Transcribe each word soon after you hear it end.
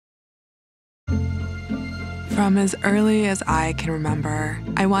From as early as I can remember,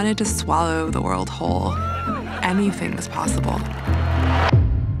 I wanted to swallow the world whole. Anything was possible.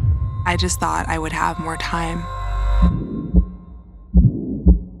 I just thought I would have more time.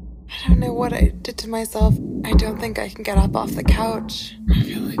 I don't know what I did to myself. I don't think I can get up off the couch. I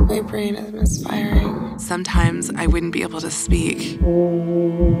feel like my brain is misfiring. Sometimes I wouldn't be able to speak.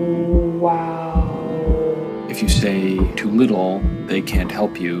 Wow. If you say too little, they can't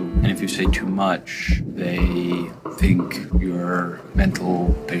help you. And if you say too much, they think you're a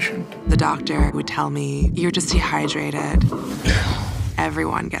mental patient. The doctor would tell me, "You're just dehydrated."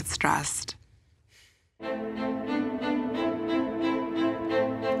 Everyone gets stressed.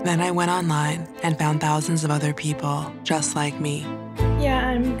 Then I went online and found thousands of other people just like me. Yeah,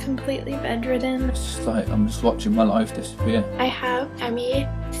 I'm completely bedridden. It's like I'm just watching my life disappear. I have ME,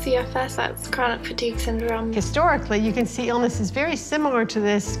 CFS, that's chronic fatigue syndrome. Historically, you can see illnesses very similar to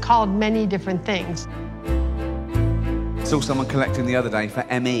this called many different things. Saw someone collecting the other day for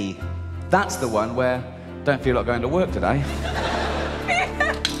ME. That's the one where don't feel like going to work today.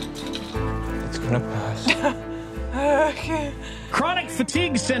 It's gonna pass. Okay. Chronic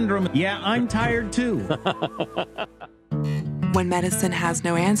fatigue syndrome. Yeah, I'm tired too. When medicine has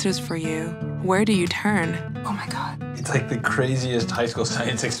no answers for you, where do you turn? Oh my God. It's like the craziest high school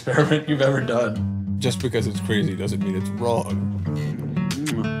science experiment you've ever done. Just because it's crazy doesn't mean it's wrong.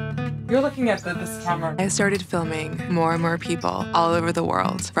 You're looking at this camera. I started filming more and more people all over the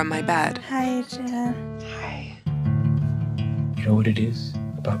world from my bed. Hi, Jen. Hi. You know what it is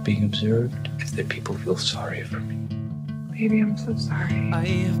about being observed? It's that people feel sorry for me. Baby, I'm so sorry. I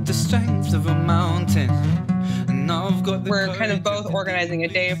have the strength of a mountain, and I've got the We're kind of both organizing a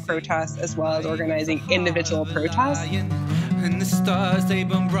day of protest as well as organizing individual protests. And the stars, they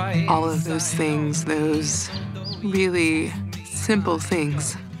burn bright. All of those things, those really simple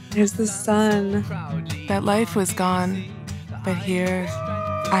things. There's the sun. That life was gone, but here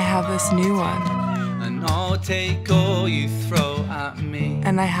I have this new one. And I'll take all you throw at me.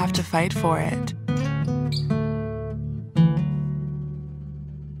 And I have to fight for it.